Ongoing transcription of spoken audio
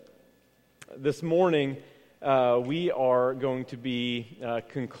This morning, we are going to be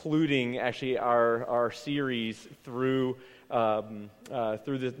concluding actually our series through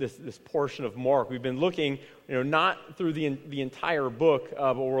this portion of Mark. We've been looking, not through the entire book,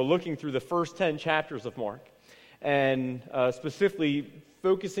 but we're looking through the first 10 chapters of Mark, and specifically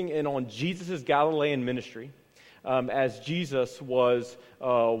focusing in on Jesus' Galilean ministry. As Jesus was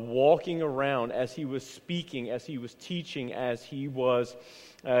walking around, as he was speaking, as he was teaching, as he was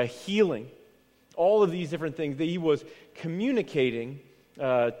healing, all of these different things that he was communicating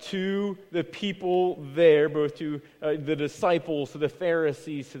to the people there, both to the disciples, to the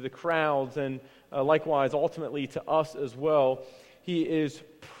Pharisees, to the crowds, and likewise, ultimately, to us as well. He is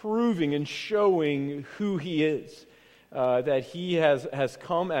proving and showing who he is, that he has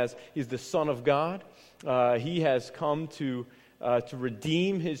come as he's the Son of God. He has come to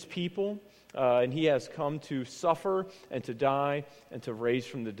redeem his people, and he has come to suffer and to die and to raise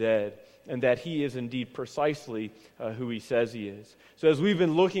from the dead, and that he is indeed precisely who he says he is. So as we've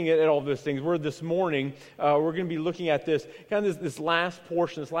been looking at all those things, this morning, we're going to be looking at this last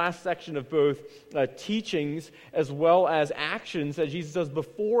portion, this last section of both teachings as well as actions that Jesus does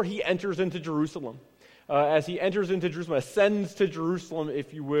before he enters into Jerusalem. As he enters into Jerusalem, ascends to Jerusalem,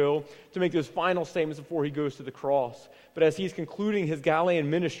 if you will, to make those final statements before he goes to the cross. But as he's concluding his Galilean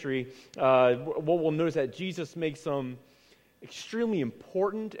ministry, what we'll notice that Jesus makes some extremely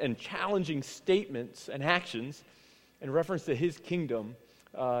important and challenging statements and actions in reference to his kingdom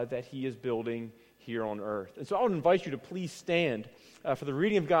that he is building here on earth. And so I would invite you to please stand for the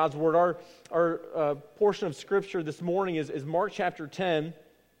reading of God's Word. Our portion of Scripture this morning is Mark chapter 10,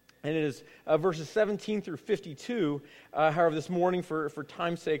 and it is verses 17 through 52. However, this morning, for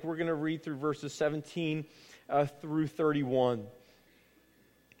time's sake, we're going to read through verses 17 through 31.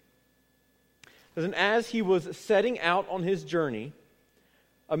 And as he was setting out on his journey,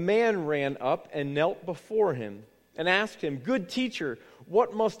 a man ran up and knelt before him and asked him, "Good teacher,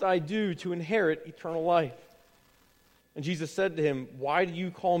 what must I do to inherit eternal life?" And Jesus said to him, "Why do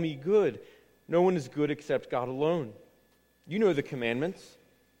you call me good? No one is good except God alone. You know the commandments.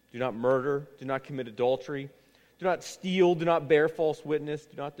 Do not murder, do not commit adultery, do not steal, do not bear false witness,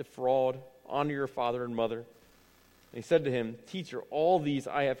 do not defraud, honor your father and mother." And he said to him, "Teacher, all these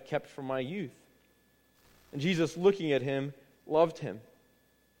I have kept from my youth." And Jesus, looking at him, loved him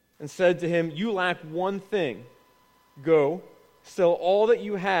and said to him, "You lack one thing. Go, sell all that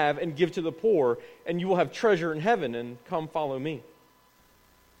you have and give to the poor, and you will have treasure in heaven, and come follow me."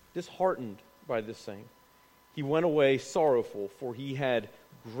 Disheartened by this saying, he went away sorrowful, for he had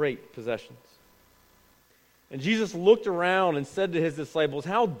great possessions. And Jesus looked around and said to his disciples,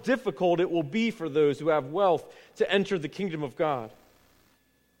 "How difficult it will be for those who have wealth to enter the kingdom of God."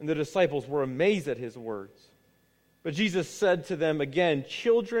 And the disciples were amazed at his words. But Jesus said to them again,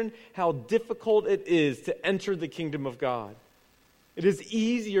 "Children, how difficult it is to enter the kingdom of God. It is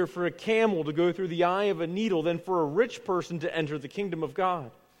easier for a camel to go through the eye of a needle than for a rich person to enter the kingdom of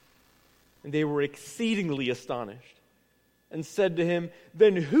God." And they were exceedingly astonished and said to him,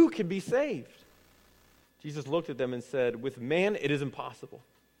 "Then who can be saved?" Jesus looked at them and said, "With man it is impossible,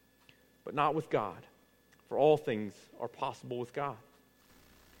 but not with God, for all things are possible with God."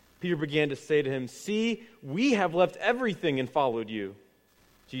 Peter began to say to him, "See, we have left everything and followed you."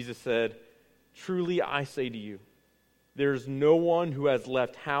 Jesus said, "Truly I say to you, there is no one who has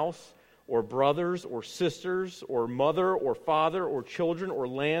left house or brothers or sisters or mother or father or children or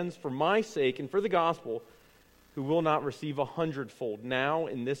lands for my sake and for the gospel who will not receive 100-fold now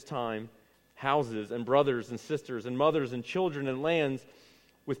in this time houses and brothers and sisters and mothers and children and lands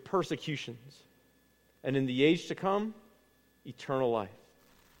with persecutions, and in the age to come, eternal life.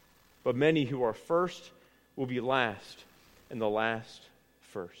 But many who are first will be last, and the last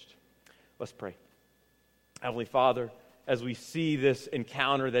first." Let's pray. Heavenly Father, as we see this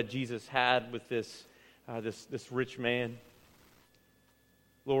encounter that Jesus had with this rich man,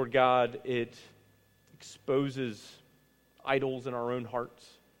 Lord God, it exposes idols in our own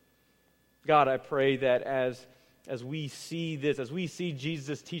hearts. God, I pray that as we see this, as we see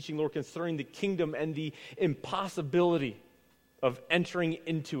Jesus teaching, Lord, concerning the kingdom and the impossibility of entering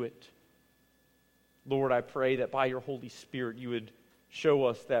into it, Lord, I pray that by your Holy Spirit you would show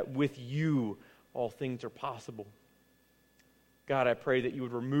us that with you all things are possible. God, I pray that you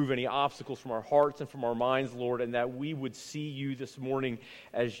would remove any obstacles from our hearts and from our minds, Lord, and that we would see you this morning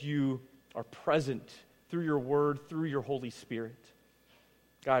as you are present through your word, through your Holy Spirit.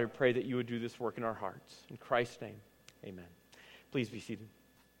 God, I pray that you would do this work in our hearts. In Christ's name, amen. Please be seated.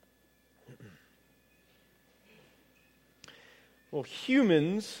 Well,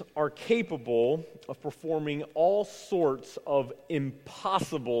 humans are capable of performing all sorts of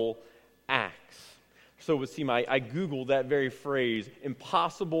impossible acts. So it would seem I Googled that very phrase,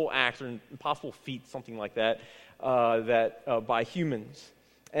 impossible acts or impossible feats, something like that, by humans.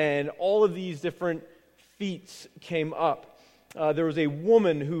 And all of these different feats came up. There was a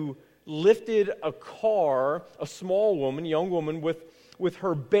woman who lifted a car, a small woman, young woman, with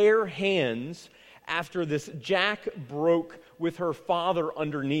her bare hands after this jack broke with her father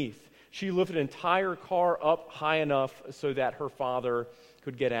underneath. She lifted an entire car up high enough so that her father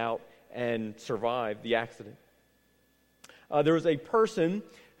could get out and survive the accident. There was a person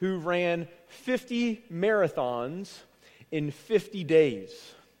who ran 50 marathons in 50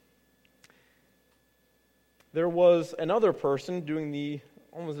 days. There was another person doing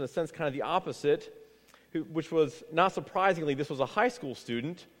almost in a sense, kind of the opposite, which was, not surprisingly, this was a high school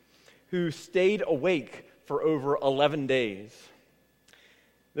student who stayed awake for over 11 days.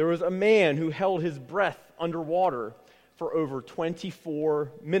 There was a man who held his breath underwater for over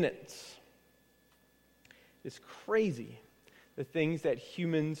 24 minutes. It's crazy, the things that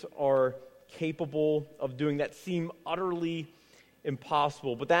humans are capable of doing that seem utterly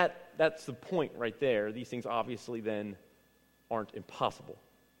impossible. But that's the point right there. These things obviously then aren't impossible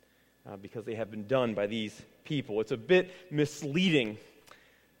because they have been done by these people. It's a bit misleading.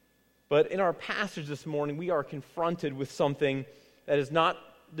 But in our passage this morning, we are confronted with something that is not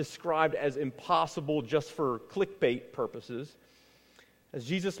described as impossible just for clickbait purposes. As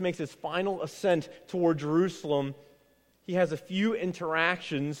Jesus makes his final ascent toward Jerusalem, he has a few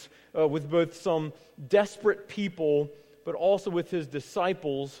interactions with both some desperate people, but also with his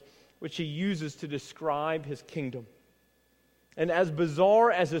disciples, which he uses to describe his kingdom. And as bizarre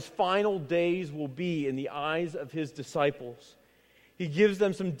as his final days will be in the eyes of his disciples, he gives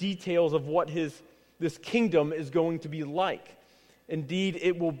them some details of what this kingdom is going to be like. Indeed,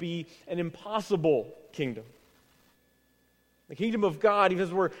 it will be an impossible kingdom. The kingdom of God, even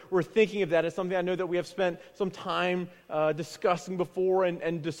as we're thinking of that, is something I know that we have spent some time discussing before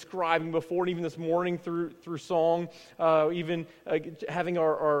and describing before, and even this morning through song, even having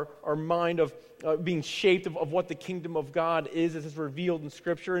our mind of being shaped of what the kingdom of God is as it's revealed in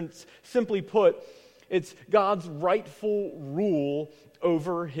Scripture. And it's, simply put, it's God's rightful rule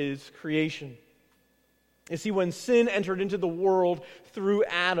over his creation. You see, when sin entered into the world through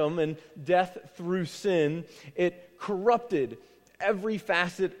Adam and death through sin, it corrupted every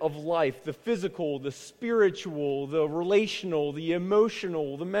facet of life: the physical, the spiritual, the relational, the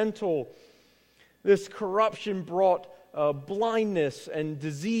emotional, the mental. This corruption brought blindness and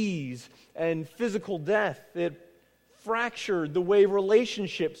disease and physical death. It fractured the way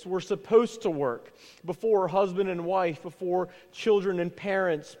relationships were supposed to work before husband and wife, before children and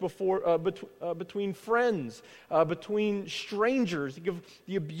parents, between friends, between strangers. Think of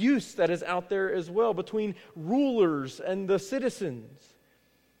the abuse that is out there as well, between rulers and the citizens.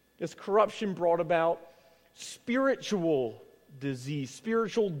 This corruption brought about spiritual disease,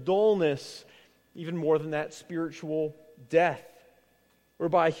 spiritual dullness, even more than that, spiritual death,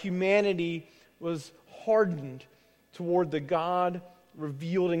 whereby humanity was hardened toward the God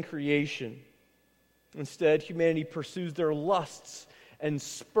revealed in creation. Instead, humanity pursues their lusts and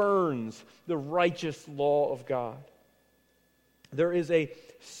spurns the righteous law of God. There is a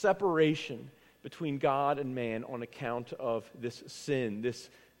separation between God and man on account of this sin, this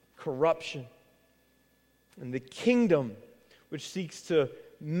corruption. And the kingdom which seeks to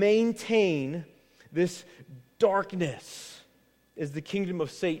maintain this darkness is the kingdom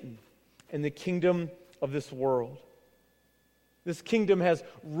of Satan and the kingdom of this world. This kingdom has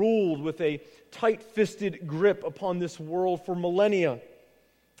ruled with a tight-fisted grip upon this world for millennia.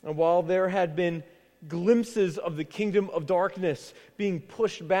 And while there had been glimpses of the kingdom of darkness being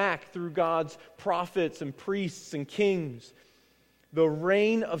pushed back through God's prophets and priests and kings, the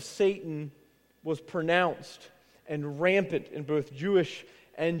reign of Satan was pronounced and rampant in both Jewish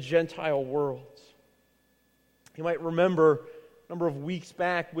and Gentile worlds. You might remember a number of weeks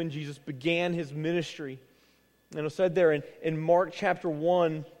back when Jesus began his ministry. And it said there in Mark chapter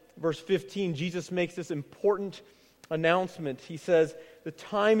 1, verse 15, Jesus makes this important announcement. He says, "The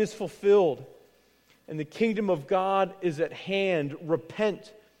time is fulfilled, and the kingdom of God is at hand.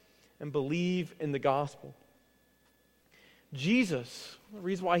 Repent and believe in the gospel." Jesus, the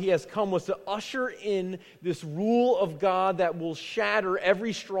reason why he has come was to usher in this rule of God that will shatter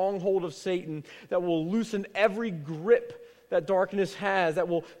every stronghold of Satan, that will loosen every grip that darkness has, that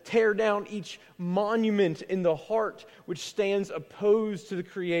will tear down each monument in the heart which stands opposed to the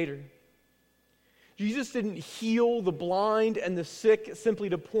Creator. Jesus didn't heal the blind and the sick simply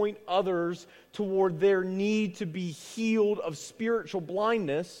to point others toward their need to be healed of spiritual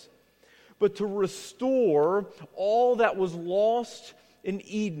blindness, but to restore all that was lost in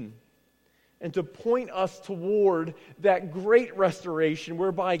Eden, and to point us toward that great restoration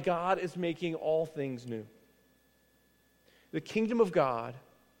whereby God is making all things new. The kingdom of God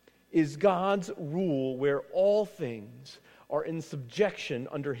is God's rule where all things are in subjection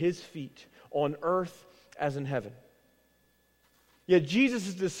under his feet, on earth as in heaven. Yet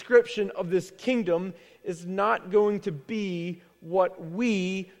Jesus' description of this kingdom is not going to be what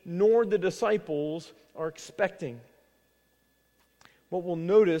we nor the disciples are expecting. What we'll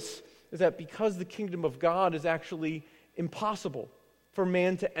notice is that because the kingdom of God is actually impossible for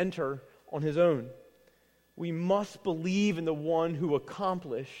man to enter on his own, we must believe in the one who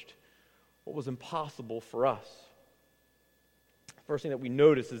accomplished what was impossible for us. First thing that we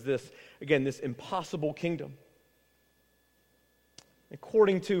notice is this, again, this impossible kingdom.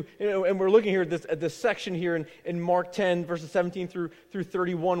 According to, and we're looking here at this section here in Mark 10, verses 17 through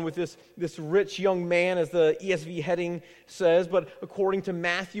 31 with this rich young man, as the ESV heading says. But according to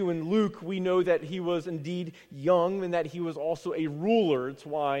Matthew and Luke, we know that he was indeed young and that he was also a ruler. It's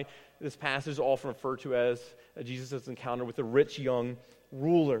why this passage is often referred to as Jesus' encounter with a rich young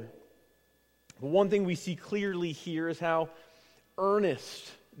ruler. But one thing we see clearly here is how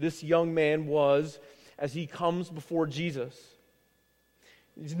earnest this young man was as he comes before Jesus.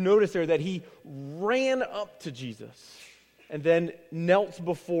 You notice there that he ran up to Jesus and then knelt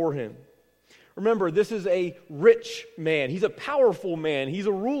before him. Remember, this is a rich man. He's a powerful man. He's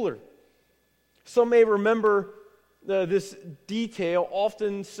a ruler. Some may remember this detail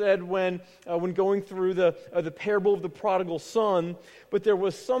often said when going through the parable of the prodigal son, but there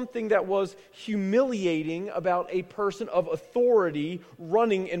was something that was humiliating about a person of authority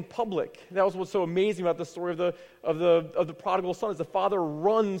running in public. That was what's so amazing about the story of the prodigal son, is the father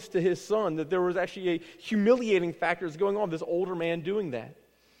runs to his son, that there was actually a humiliating factor that's going on, this older man doing that.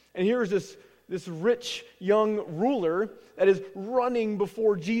 And here's this rich young ruler that is running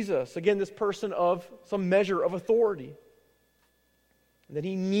before Jesus. Again, this person of some measure of authority. And then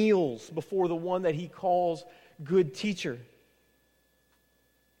he kneels before the one that he calls good teacher.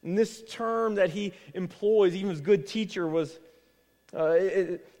 And this term that he employs, even as good teacher, was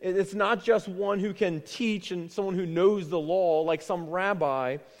it's not just one who can teach and someone who knows the law like some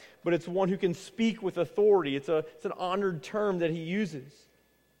rabbi, but it's one who can speak with authority. It's an honored term that he uses.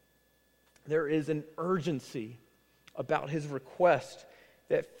 There is an urgency about his request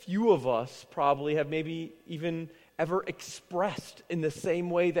that few of us probably have maybe even ever expressed in the same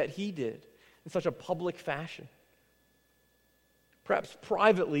way that he did, in such a public fashion. Perhaps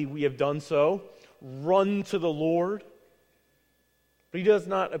privately we have done so, run to the Lord, but he does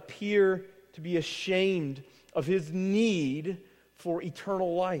not appear to be ashamed of his need for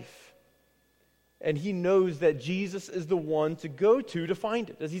eternal life. And he knows that Jesus is the one to go to find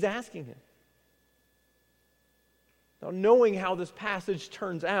it, as he's asking him. Now, knowing how this passage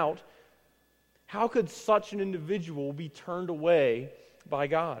turns out, how could such an individual be turned away by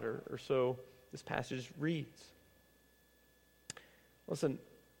God? Or so this passage reads. Listen,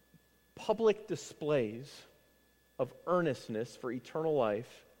 public displays of earnestness for eternal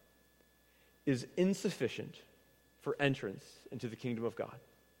life is insufficient for entrance into the kingdom of God.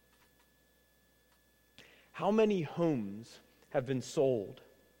 How many homes have been sold?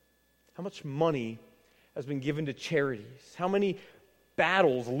 How much money has been given to charities? How many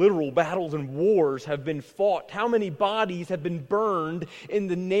battles, literal battles and wars have been fought? How many bodies have been burned in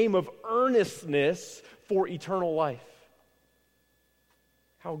the name of earnestness for eternal life?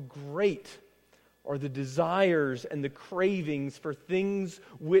 How great are the desires and the cravings for things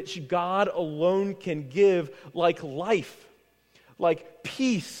which God alone can give, like life, like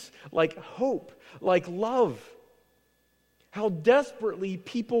peace, like hope, like love. How desperately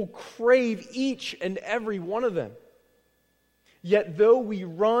people crave each and every one of them. Yet though we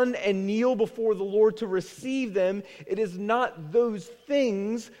run and kneel before the Lord to receive them, it is not those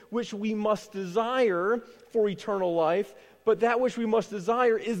things which we must desire for eternal life, but that which we must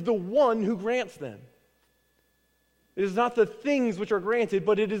desire is the one who grants them. It is not the things which are granted,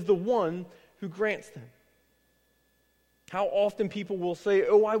 but it is the one who grants them. How often people will say,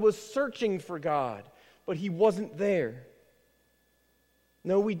 "Oh, I was searching for God, but he wasn't there."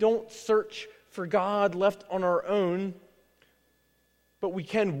 No, we don't search for God left on our own, but we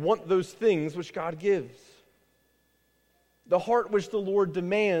can want those things which God gives. The heart which the Lord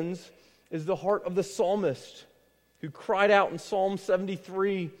demands is the heart of the psalmist, who cried out in Psalm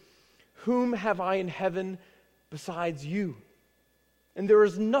 73, "Whom have I in heaven besides you? And there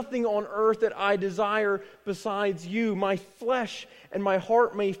is nothing on earth that I desire besides you. My flesh and my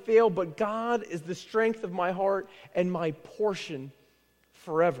heart may fail, but God is the strength of my heart and my portion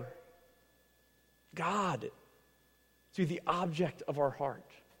forever." God to be the object of our heart.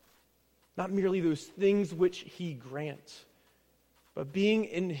 Not merely those things which he grants, but being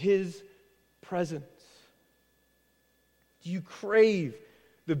in his presence. Do you crave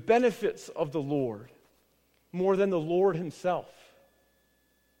the benefits of the Lord more than the Lord himself?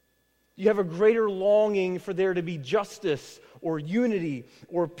 Do you have a greater longing for there to be justice or unity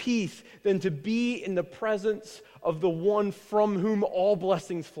or peace than to be in the presence of the one from whom all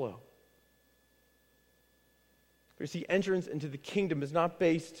blessings flow? You see, entrance into the kingdom is not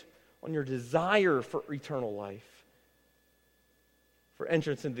based on your desire for eternal life. For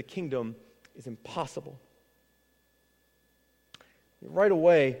entrance into the kingdom is impossible. Right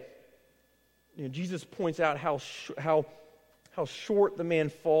away, Jesus points out how short the man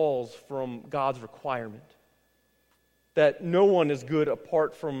falls from God's requirement. That no one is good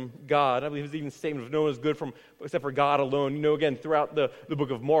apart from God. I believe there's even a statement of no one is good except for God alone. Again, throughout the book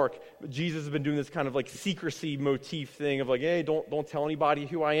of Mark, Jesus has been doing this kind of like secrecy motif thing of like, hey, don't tell anybody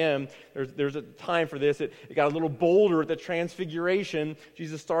who I am. There's a time for this. It got a little bolder at the Transfiguration.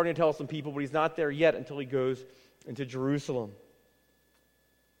 Jesus is starting to tell some people, but he's not there yet until he goes into Jerusalem.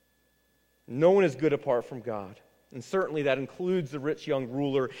 No one is good apart from God. And certainly that includes the rich young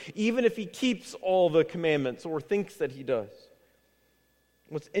ruler, even if he keeps all the commandments or thinks that he does.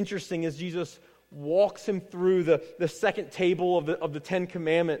 What's interesting is Jesus walks him through the second table of the Ten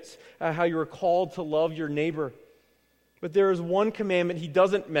Commandments, how you are called to love your neighbor. But there is one commandment he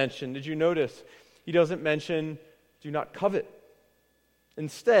doesn't mention. Did you notice? He doesn't mention, do not covet.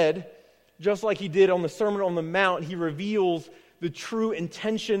 Instead, just like he did on the Sermon on the Mount, he reveals the true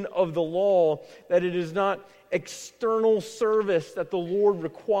intention of the law, that it is not external service that the Lord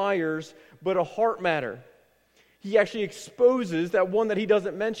requires, but a heart matter. He actually exposes that one that he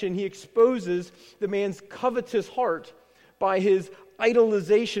doesn't mention. He exposes the man's covetous heart by his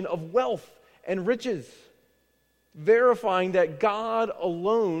idolization of wealth and riches, verifying that God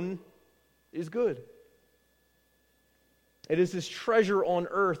alone is good. It is his treasure on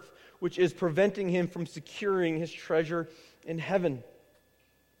earth which is preventing him from securing his treasure in heaven.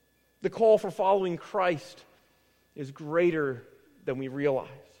 The call for following Christ is greater than we realize.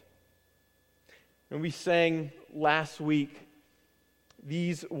 And we sang last week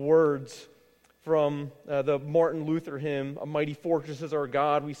these words from the Martin Luther hymn, "A Mighty Fortress is Our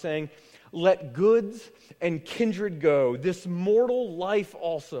God." We sang, "Let goods and kindred go, this mortal life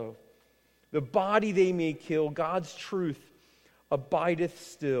also. The body they may kill, God's truth abideth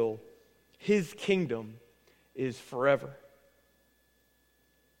still. His kingdom is forever."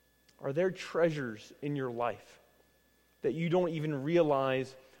 Are there treasures in your life that you don't even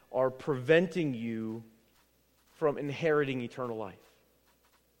realize are preventing you from inheriting eternal life?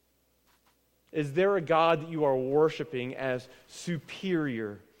 Is there a God that you are worshiping as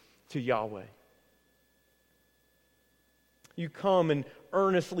superior to Yahweh? You come and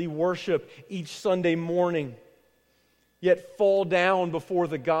earnestly worship each Sunday morning, yet fall down before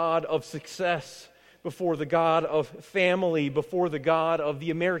the God of success, before the God of family, before the God of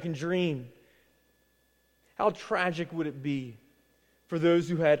the American dream. How tragic would it be for those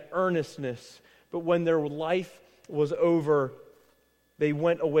who had earnestness, but when their life was over, they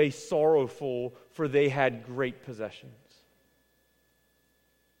went away sorrowful, for they had great possessions.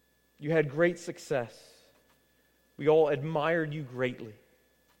 You had great success. We all admired you greatly.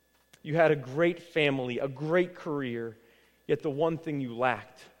 You had a great family, a great career, yet the one thing you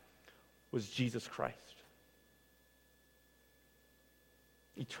lacked was Jesus Christ.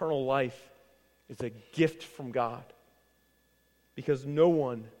 Eternal life is a gift from God because no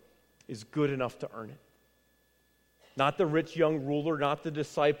one is good enough to earn it. Not the rich young ruler, not the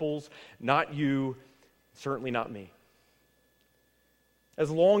disciples, not you, certainly not me. As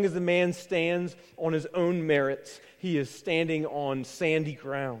long as the man stands on his own merits, he is standing on sandy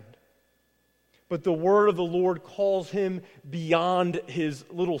ground. But the word of the Lord calls him beyond his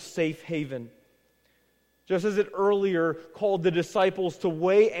little safe haven. Just as it earlier called the disciples to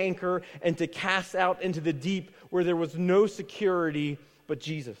weigh anchor and to cast out into the deep where there was no security but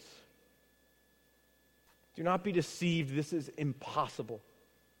Jesus. Do not be deceived. This is impossible.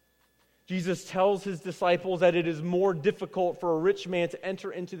 Jesus tells his disciples that it is more difficult for a rich man to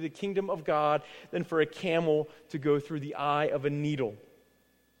enter into the kingdom of God than for a camel to go through the eye of a needle.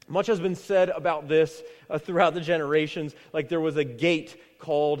 Much has been said about this throughout the generations. Like there was a gate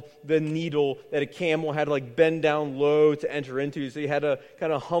called the needle that a camel had to bend down low to enter into. So you had to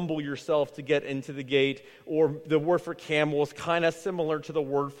kind of humble yourself to get into the gate. Or the word for camel is kind of similar to the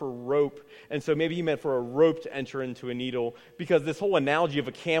word for rope. And so maybe he meant for a rope to enter into a needle, because this whole analogy of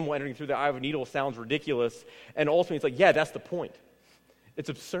a camel entering through the eye of a needle sounds ridiculous. And ultimately it's like, yeah, that's the point. It's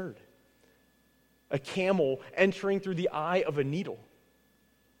absurd. A camel entering through the eye of a needle.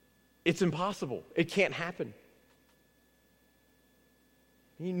 It's impossible. It can't happen.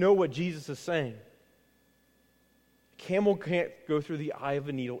 You know what Jesus is saying. A camel can't go through the eye of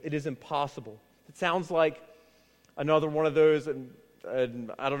a needle. It is impossible. It sounds like another one of those, and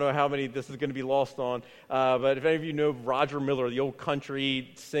I don't know how many this is going to be lost on, but if any of you know Roger Miller, the old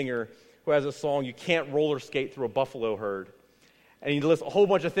country singer who has a song, "You Can't Roller Skate Through a Buffalo Herd." And he lists a whole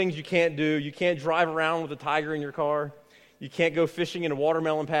bunch of things you can't do. You can't drive around with a tiger in your car. You can't go fishing in a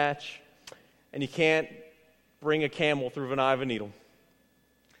watermelon patch. And you can't bring a camel through an eye of a needle.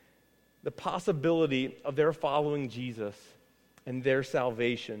 The possibility of their following Jesus and their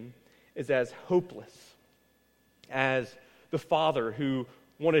salvation is as hopeless as the father who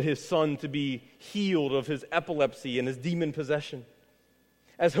wanted his son to be healed of his epilepsy and his demon possession.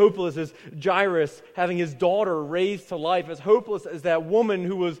 As hopeless as Jairus having his daughter raised to life. As hopeless as that woman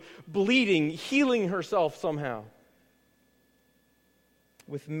who was bleeding, healing herself somehow.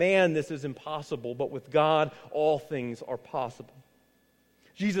 With man, this is impossible, but with God, all things are possible.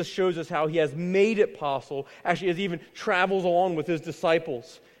 Jesus shows us how he has made it possible, actually as he even travels along with his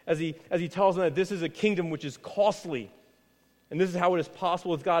disciples, as he tells them that this is a kingdom which is costly. And this is how it is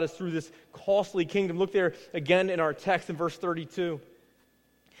possible with God, is through this costly kingdom. Look there again in our text in verse 32.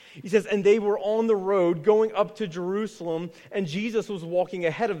 He says, "And they were on the road going up to Jerusalem, and Jesus was walking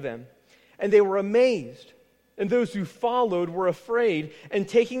ahead of them. And they were amazed. And those who followed were afraid. And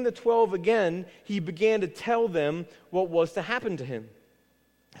taking the 12 again, he began to tell them what was to happen to him,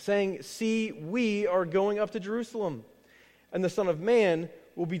 saying, 'See, we are going up to Jerusalem, and the Son of Man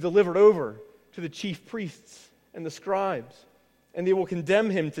will be delivered over to the chief priests and the scribes, and they will condemn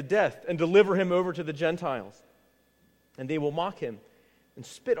him to death and deliver him over to the Gentiles. And they will mock him and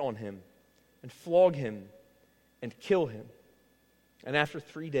spit on him and flog him and kill him. And after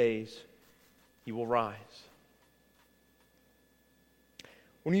 3 days, he will rise.'"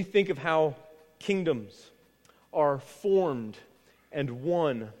 When you think of how kingdoms are formed and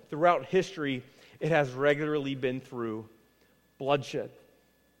won throughout history, it has regularly been through bloodshed.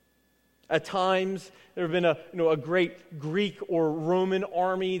 At times, there have been a great Greek or Roman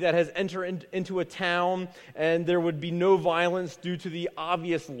army that has entered into a town, and there would be no violence due to the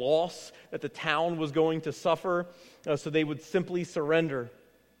obvious loss that the town was going to suffer, so they would simply surrender.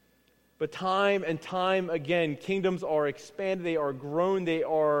 But time and time again, kingdoms are expanded, they are grown, they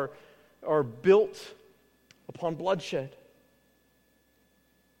are built upon bloodshed.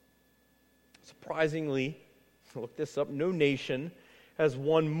 Surprisingly, look this up, no nation has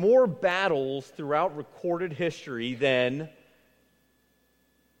won more battles throughout recorded history than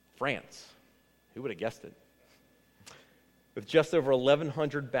France. Who would have guessed it? With just over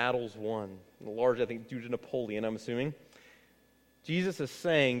 1,100 battles won, large, I think, due to Napoleon, I'm assuming. Jesus is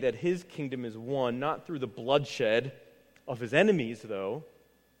saying that his kingdom is won not through the bloodshed of his enemies, though,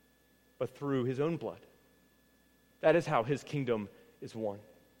 but through his own blood. That is how his kingdom is won.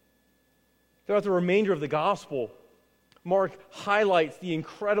 Throughout the remainder of the gospel, Mark highlights the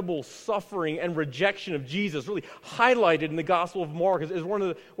incredible suffering and rejection of Jesus, really highlighted in the Gospel of Mark as one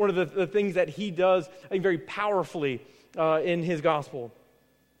of the things that he does, I think, very powerfully in his gospel.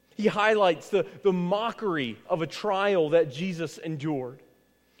 He highlights the mockery of a trial that Jesus endured,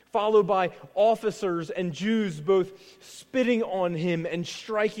 followed by officers and Jews both spitting on him and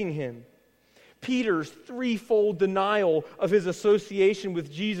striking him. Peter's threefold denial of his association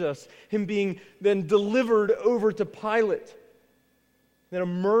with Jesus, him being then delivered over to Pilate. Then a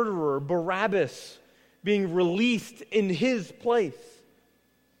murderer, Barabbas, being released in his place.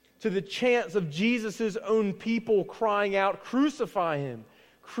 To the chants of Jesus' own people crying out, "Crucify him,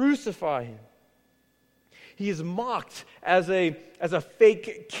 crucify him." He is mocked as a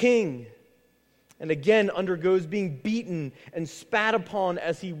fake king, and again undergoes being beaten and spat upon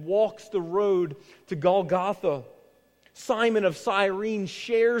as he walks the road to Golgotha. Simon of Cyrene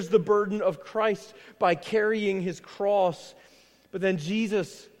shares the burden of Christ by carrying his cross, but then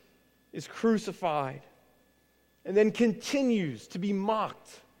Jesus is crucified and then continues to be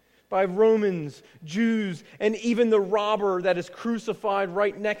mocked by Romans, Jews, and even the robber that is crucified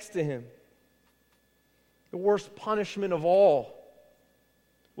right next to him. The worst punishment of all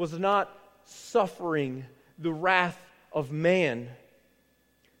was not suffering the wrath of man,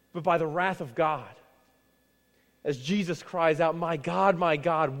 but by the wrath of God. As Jesus cries out, my God,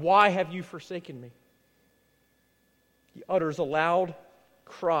 why have you forsaken me?" He utters a loud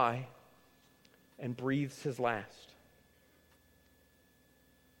cry and breathes his last.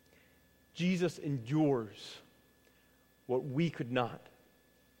 Jesus endures what we could not.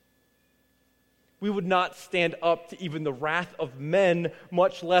 we would not stand up to even the wrath of men,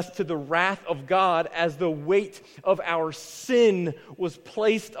 much less to the wrath of God, as the weight of our sin was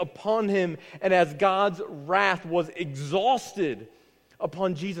placed upon him, and as God's wrath was exhausted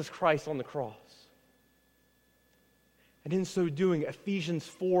upon Jesus Christ on the cross. And in so doing, Ephesians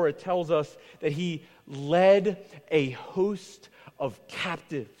 4, it tells us that he led a host of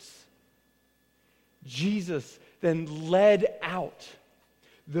captives. Jesus then led out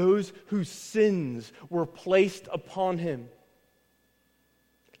those whose sins were placed upon him,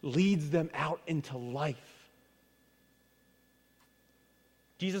 leads them out into life.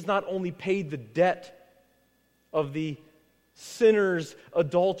 Jesus not only paid the debt of the sinners'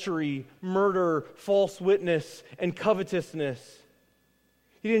 adultery, murder, false witness, and covetousness.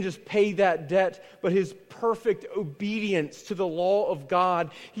 He didn't just pay that debt, but his perfect obedience to the law of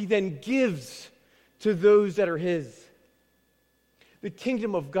God, he then gives to those that are his. The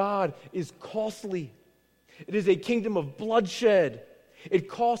kingdom of God is costly. It is a kingdom of bloodshed. It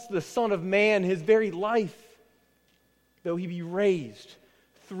cost the Son of Man his very life, though he be raised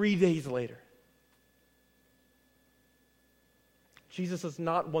 3 days later. Jesus does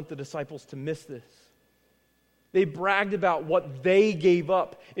not want the disciples to miss this. They bragged about what they gave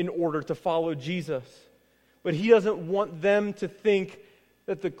up in order to follow Jesus. But he doesn't want them to think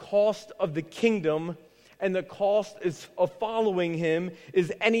that the cost of the kingdom and the cost of following him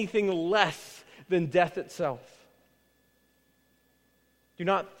is anything less than death itself. Do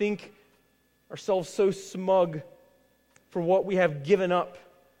not think ourselves so smug for what we have given up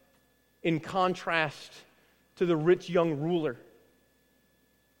in contrast to the rich young ruler.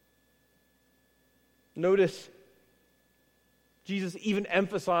 Notice, Jesus even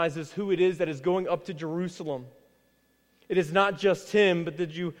emphasizes who it is that is going up to Jerusalem. It is not just him, but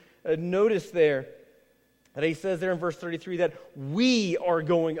did you notice there that he says there in verse 33 that we are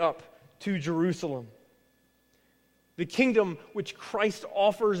going up to Jerusalem? The kingdom which Christ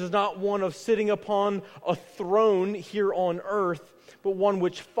offers is not one of sitting upon a throne here on earth, but one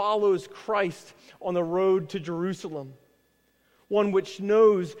which follows Christ on the road to Jerusalem. One which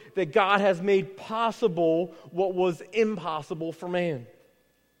knows that God has made possible what was impossible for man,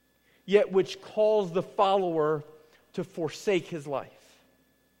 yet which calls the follower to forsake his life.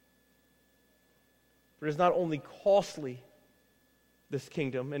 For it is not only costly, this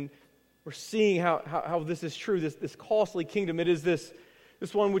kingdom, and we're seeing how this is true, this costly kingdom. It is this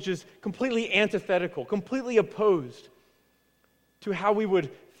one which is completely antithetical, completely opposed to how we would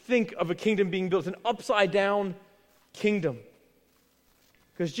think of a kingdom being built. It's an upside-down kingdom.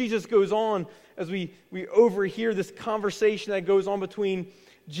 Because Jesus goes on, as we overhear this conversation that goes on between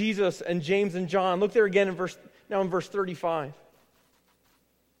Jesus and James and John. Look there again in verse 35. It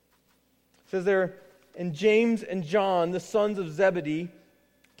says there, and James and John, the sons of Zebedee,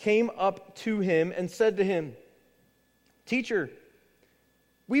 came up to him and said to him, Teacher,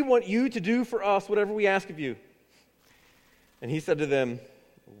 we want you to do for us whatever we ask of you. And he said to them,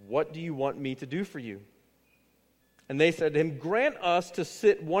 What do you want me to do for you? And they said to him, Grant us to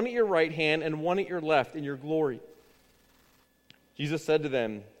sit one at your right hand and one at your left in your glory. Jesus said to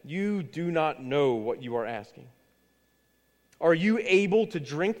them, You do not know what you are asking. Are you able to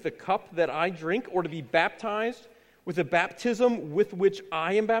drink the cup that I drink, or to be baptized with the baptism with which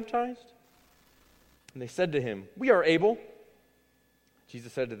I am baptized? And they said to him, We are able.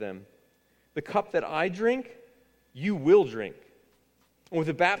 Jesus said to them, The cup that I drink, you will drink. And with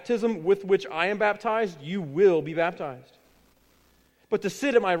the baptism with which I am baptized, you will be baptized. But to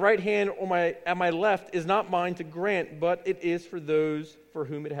sit at my right hand or at my left is not mine to grant, but it is for those for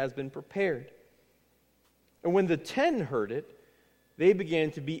whom it has been prepared. And when the 10 heard it, they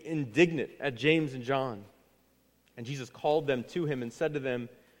began to be indignant at James and John. And Jesus called them to him and said to them,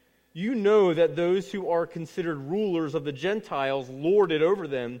 You know that those who are considered rulers of the Gentiles lord it over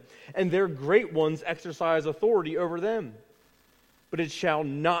them, and their great ones exercise authority over them. But it shall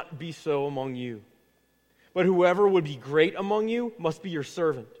not be so among you. But whoever would be great among you must be your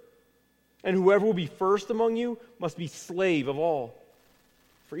servant. And whoever will be first among you must be slave of all.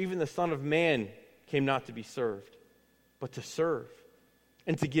 For even the Son of Man came not to be served, but to serve,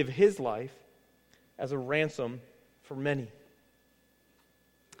 and to give his life as a ransom for many.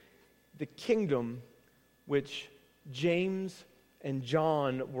 The kingdom which James and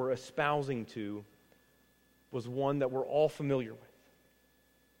John were espousing to was one that we're all familiar with.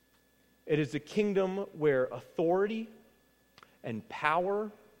 It is a kingdom where authority and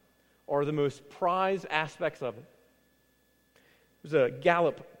power are the most prized aspects of it. There's a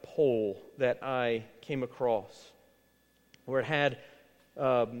Gallup poll that I came across where it had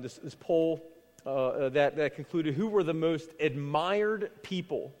this poll that concluded who were the most admired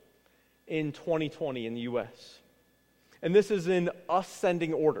people in 2020 in the U.S. And this is in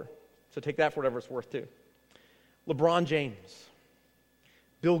ascending order. So take that for whatever it's worth, too. LeBron James,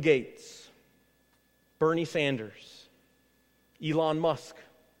 Bill Gates, Bernie Sanders, Elon Musk,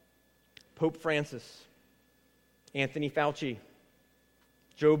 Pope Francis, Anthony Fauci,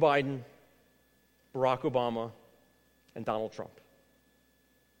 Joe Biden, Barack Obama, and Donald Trump.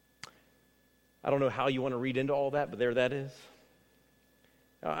 I don't know how you want to read into all that, but there that is.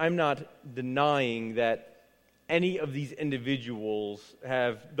 I'm not denying that any of these individuals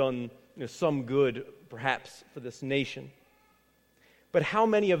have done some good, perhaps, for this nation. But how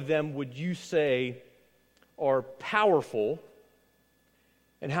many of them would you say are powerful,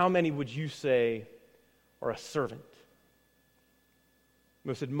 and how many would you say are a servant?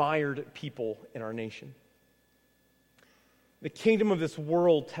 Most admired people in our nation. The kingdom of this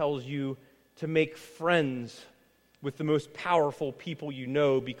world tells you to make friends with the most powerful people you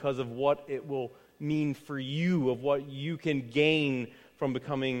know because of what it will mean for you, of what you can gain from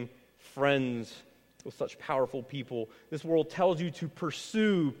becoming friends with such powerful people. This world tells you to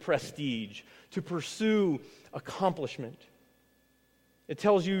pursue prestige, to pursue accomplishment. It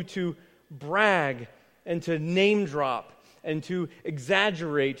tells you to brag and to name drop and to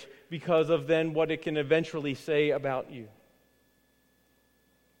exaggerate because of then what it can eventually say about you.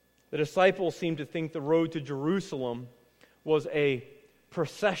 The disciples seemed to think the road to Jerusalem was a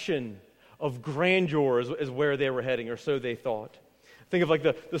procession of grandeur is where they were heading, or so they thought. Think of like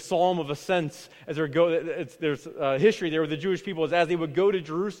the Psalm of Ascents as they go. There's history there with the Jewish people as they would go to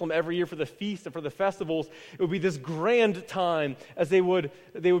Jerusalem every year for the feast and for the festivals. It would be this grand time as they would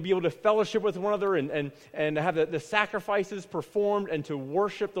be able to fellowship with one another and have the sacrifices performed and to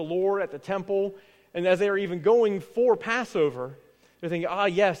worship the Lord at the temple. And as they are even going for Passover, they're thinking,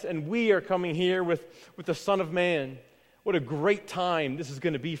 yes, and we are coming here with the Son of Man. What a great time this is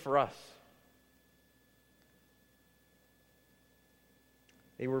going to be for us.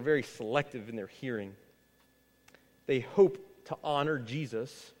 They were very selective in their hearing. They hoped to honor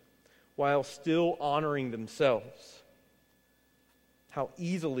Jesus while still honoring themselves. How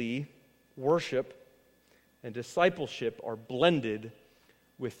easily worship and discipleship are blended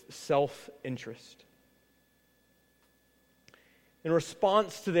with self-interest. In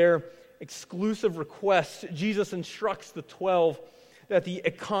response to their exclusive request, Jesus instructs the 12 that the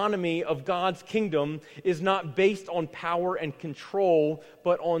economy of God's kingdom is not based on power and control,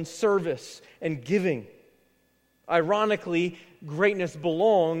 but on service and giving. Ironically, greatness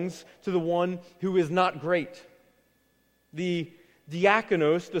belongs to the one who is not great. The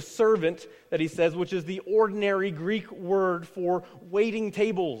diakonos, the servant that he says, which is the ordinary Greek word for waiting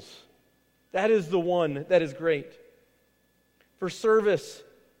tables, that is the one that is great. For service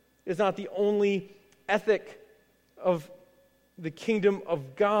is not the only ethic of the kingdom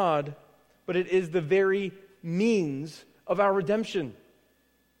of God, but it is the very means of our redemption.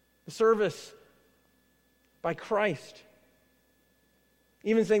 The service by Christ.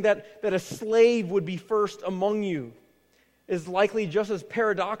 Even saying that a slave would be first among you is likely just as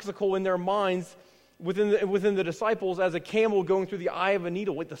paradoxical in their minds within the disciples as a camel going through the eye of a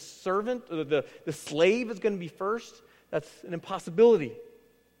needle. Like the servant, the slave is going to be first. That's an impossibility.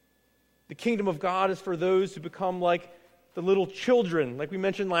 The kingdom of God is for those who become like the little children, like we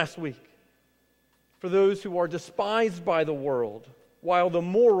mentioned last week. For those who are despised by the world, while the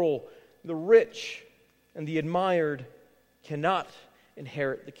moral, the rich, and the admired cannot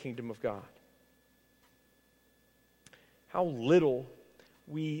inherit the kingdom of God. How little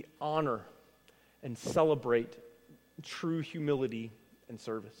we honor and celebrate true humility and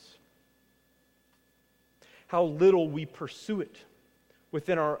service. How little we pursue it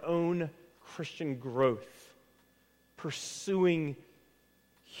within our own Christian growth. Pursuing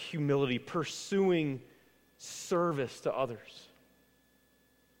humility, pursuing service to others.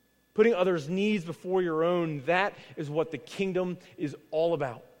 Putting others' needs before your own, that is what the kingdom is all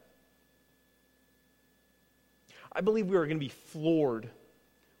about. I believe we are going to be floored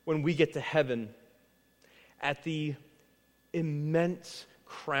when we get to heaven at the immense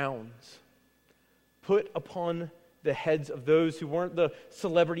crowns put upon the heads of those who weren't the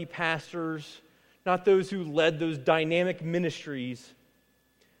celebrity pastors, not those who led those dynamic ministries,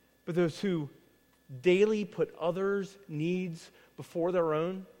 but those who daily put others' needs before their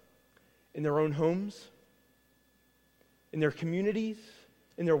own, in their own homes, in their communities,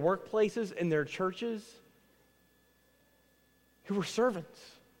 in their workplaces, in their churches, who were servants,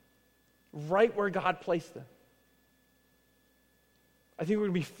 right where God placed them. I think we're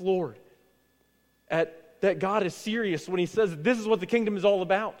going to be floored at that God is serious when he says this is what the kingdom is all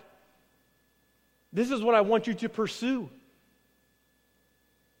about. This is what I want you to pursue.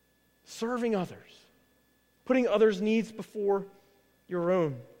 serving others, putting others' needs before your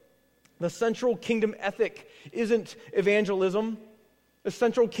own. The central kingdom ethic isn't evangelism. The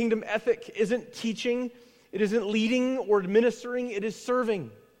central kingdom ethic isn't teaching. It isn't leading or administering. It is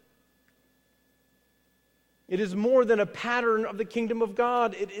serving. It is more than a pattern of the kingdom of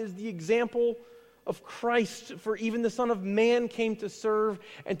God. It is the example of Christ, for even the Son of Man came to serve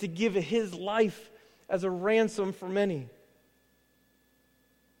and to give his life as a ransom for many.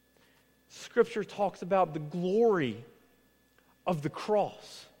 Scripture talks about the glory of the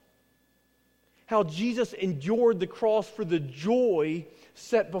cross. How Jesus endured the cross for the joy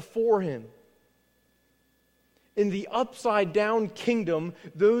set before him. In the upside-down kingdom,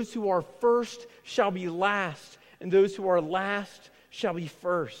 those who are first shall be last, and those who are last shall be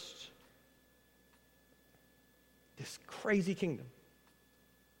first. This crazy kingdom.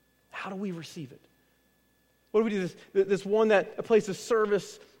 How do we receive it? What do we do? This one that places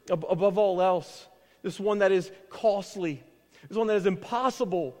service above all else. This one that is costly. This one that is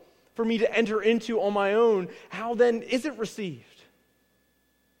impossible for me to enter into on my own. How then is it received?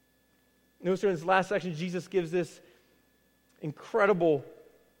 Notice in this last section, Jesus gives this incredible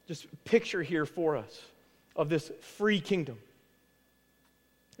just picture here for us of this free kingdom.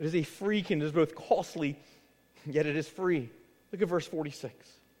 It is a free kingdom. It is both costly, yet it is free. Look at verse 46. It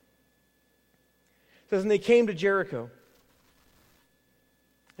says, and they came to Jericho.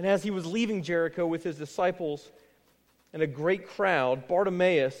 And as he was leaving Jericho with his disciples and a great crowd,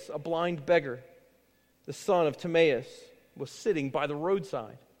 Bartimaeus, a blind beggar, the son of Timaeus, was sitting by the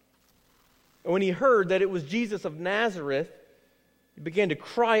roadside. And when he heard that it was Jesus of Nazareth, he began to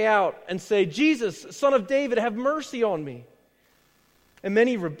cry out and say, Jesus, Son of David, have mercy on me. And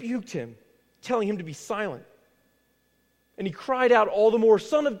many rebuked him, telling him to be silent. And he cried out all the more,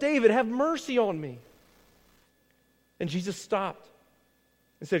 Son of David, have mercy on me. And Jesus stopped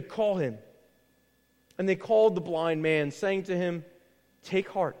and said, call him. And they called the blind man, saying to him, take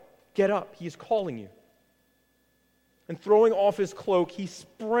heart, get up, he is calling you. And throwing off his cloak, he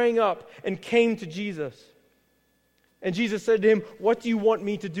sprang up and came to Jesus. And Jesus said to him, what do you want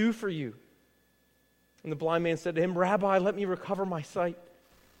me to do for you? And the blind man said to him, Rabbi, let me recover my sight.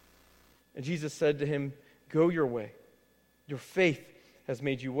 And Jesus said to him, go your way. Your faith has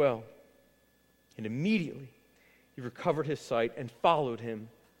made you well. And immediately he recovered his sight and followed him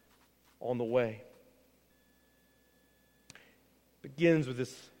on the way. Begins with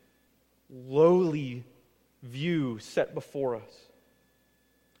this lowly view set before us.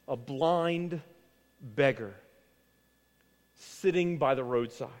 A blind beggar sitting by the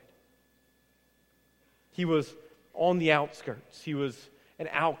roadside. He was on the outskirts. He was an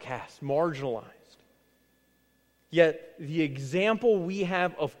outcast, marginalized. Yet the example we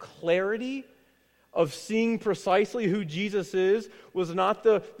have of clarity, of seeing precisely who Jesus is, was not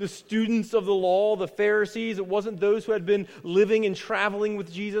the students of the law, the Pharisees. It wasn't those who had been living and traveling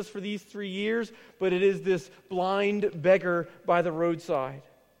with Jesus for these 3 years, but it is this blind beggar by the roadside.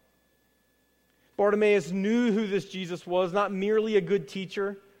 Bartimaeus knew who this Jesus was, not merely a good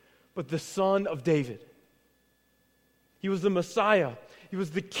teacher, but the Son of David. He was the Messiah. He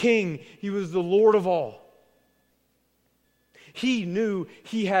was the King. He was the Lord of all. He knew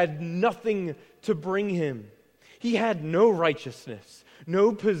he had nothing to bring him. He had no righteousness,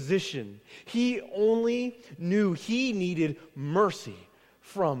 no position. He only knew he needed mercy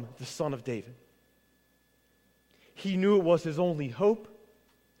from the Son of David. He knew it was his only hope.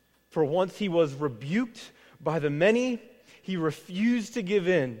 For once he was rebuked by the many, he refused to give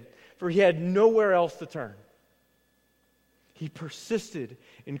in, for he had nowhere else to turn. He persisted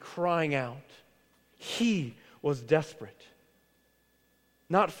in crying out. He was desperate.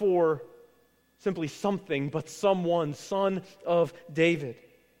 Not for simply something, but someone, Son of David.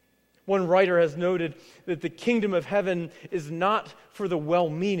 One writer has noted that the kingdom of heaven is not for the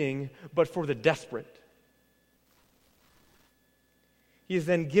well-meaning, but for the desperate. He is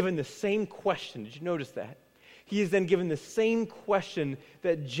then given the same question. Did you notice that? He is then given the same question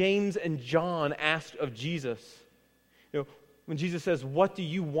that James and John asked of Jesus. When Jesus says, what do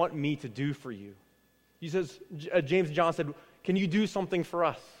you want me to do for you? He says, James and John said, can you do something for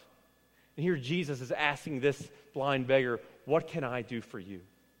us? And here Jesus is asking this blind beggar, what can I do for you?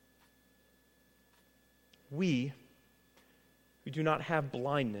 We do not have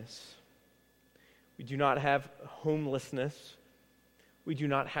blindness. We do not have homelessness. We do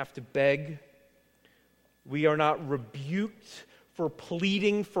not have to beg. We are not rebuked for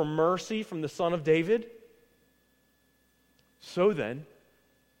pleading for mercy from the Son of David. So then,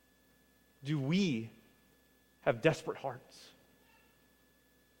 do we have desperate hearts?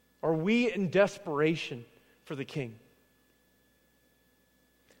 Are we in desperation for the King?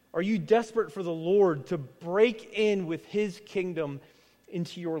 Are you desperate for the Lord to break in with His kingdom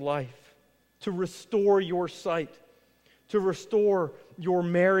into your life, to restore your sight, to restore your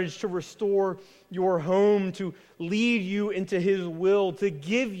marriage, to restore your home, to lead you into His will, to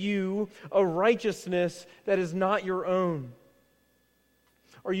give you a righteousness that is not your own?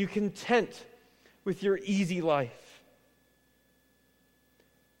 Are you content with your easy life?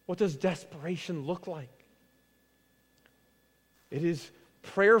 What does desperation look like? It is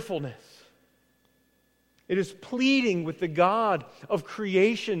prayerfulness. It is pleading with the God of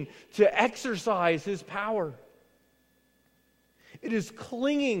creation to exercise His power. It is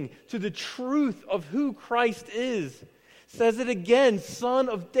clinging to the truth of who Christ is. Says it again, Son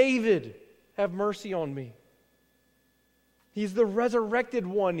of David, have mercy on me. He's the resurrected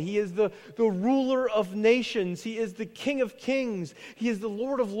one. He is the ruler of nations. He is the King of kings. He is the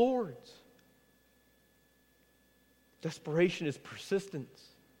Lord of lords. Desperation is persistence.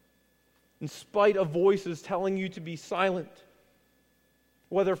 In spite of voices telling you to be silent,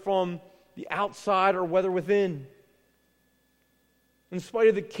 whether from the outside or whether within. In spite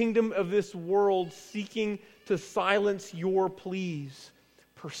of the kingdom of this world seeking to silence your pleas,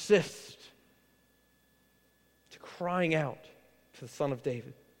 persist to crying out to the Son of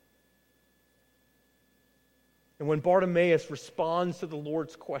David. And when Bartimaeus responds to the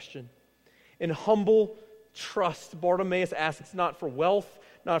Lord's question, in humble trust, Bartimaeus asks not for wealth,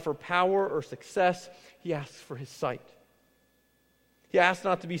 not for power or success. He asks for his sight. He asks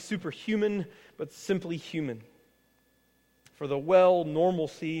not to be superhuman, but simply human. For the well,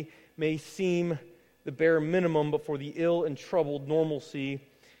 normalcy may seem the bare minimum, but for the ill and troubled, normalcy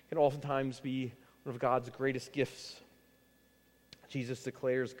can oftentimes be one of God's greatest gifts. Jesus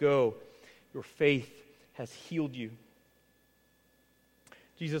declares, "Go, your faith has healed you."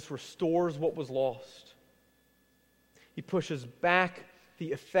 Jesus restores what was lost. He pushes back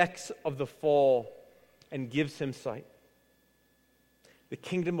the effects of the fall and gives him sight. The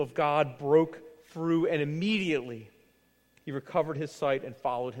kingdom of God broke through, and immediately he recovered his sight and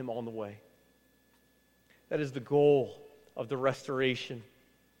followed him on the way. That is the goal of the restoration,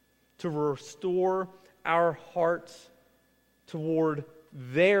 to restore our hearts toward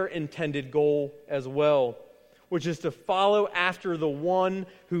their intended goal as well, which is to follow after the one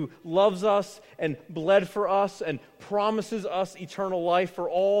who loves us and bled for us and promises us eternal life for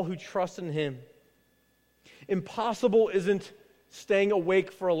all who trust in him. Impossible isn't staying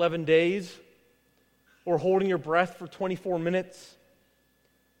awake for 11 days or holding your breath for 24 minutes.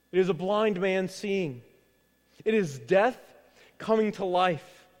 It is a blind man seeing. It is death coming to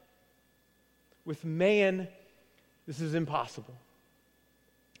life. With man, this is impossible.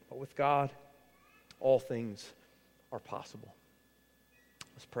 But with God, all things are possible.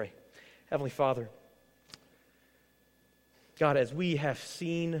 Let's pray. Heavenly Father, God, as we have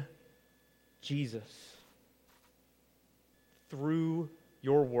seen Jesus through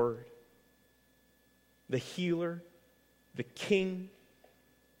your word, the healer, the king,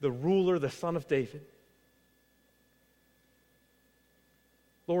 the ruler, the Son of David,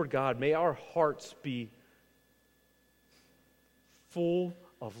 Lord God, may our hearts be full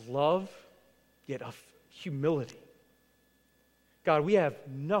of love, yet of humility. God, we have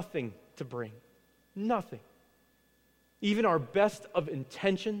nothing to bring. Nothing. Even our best of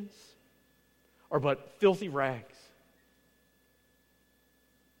intentions are but filthy rags.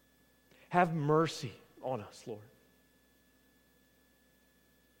 Have mercy on us, Lord.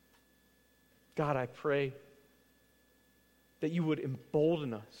 God, I pray that you would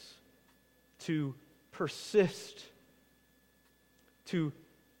embolden us to persist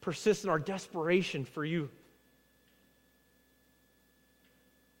in our desperation for you.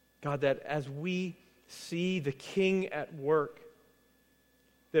 God, that as we see the King at work,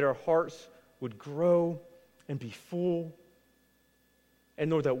 that our hearts would grow and be full,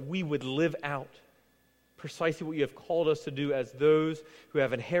 and Lord, that we would live out precisely what you have called us to do as those who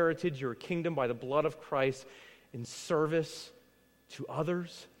have inherited your kingdom by the blood of Christ in service to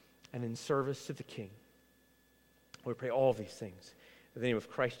others and in service to the King. We pray all of these things in the name of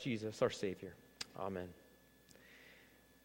Christ Jesus, our Savior. Amen.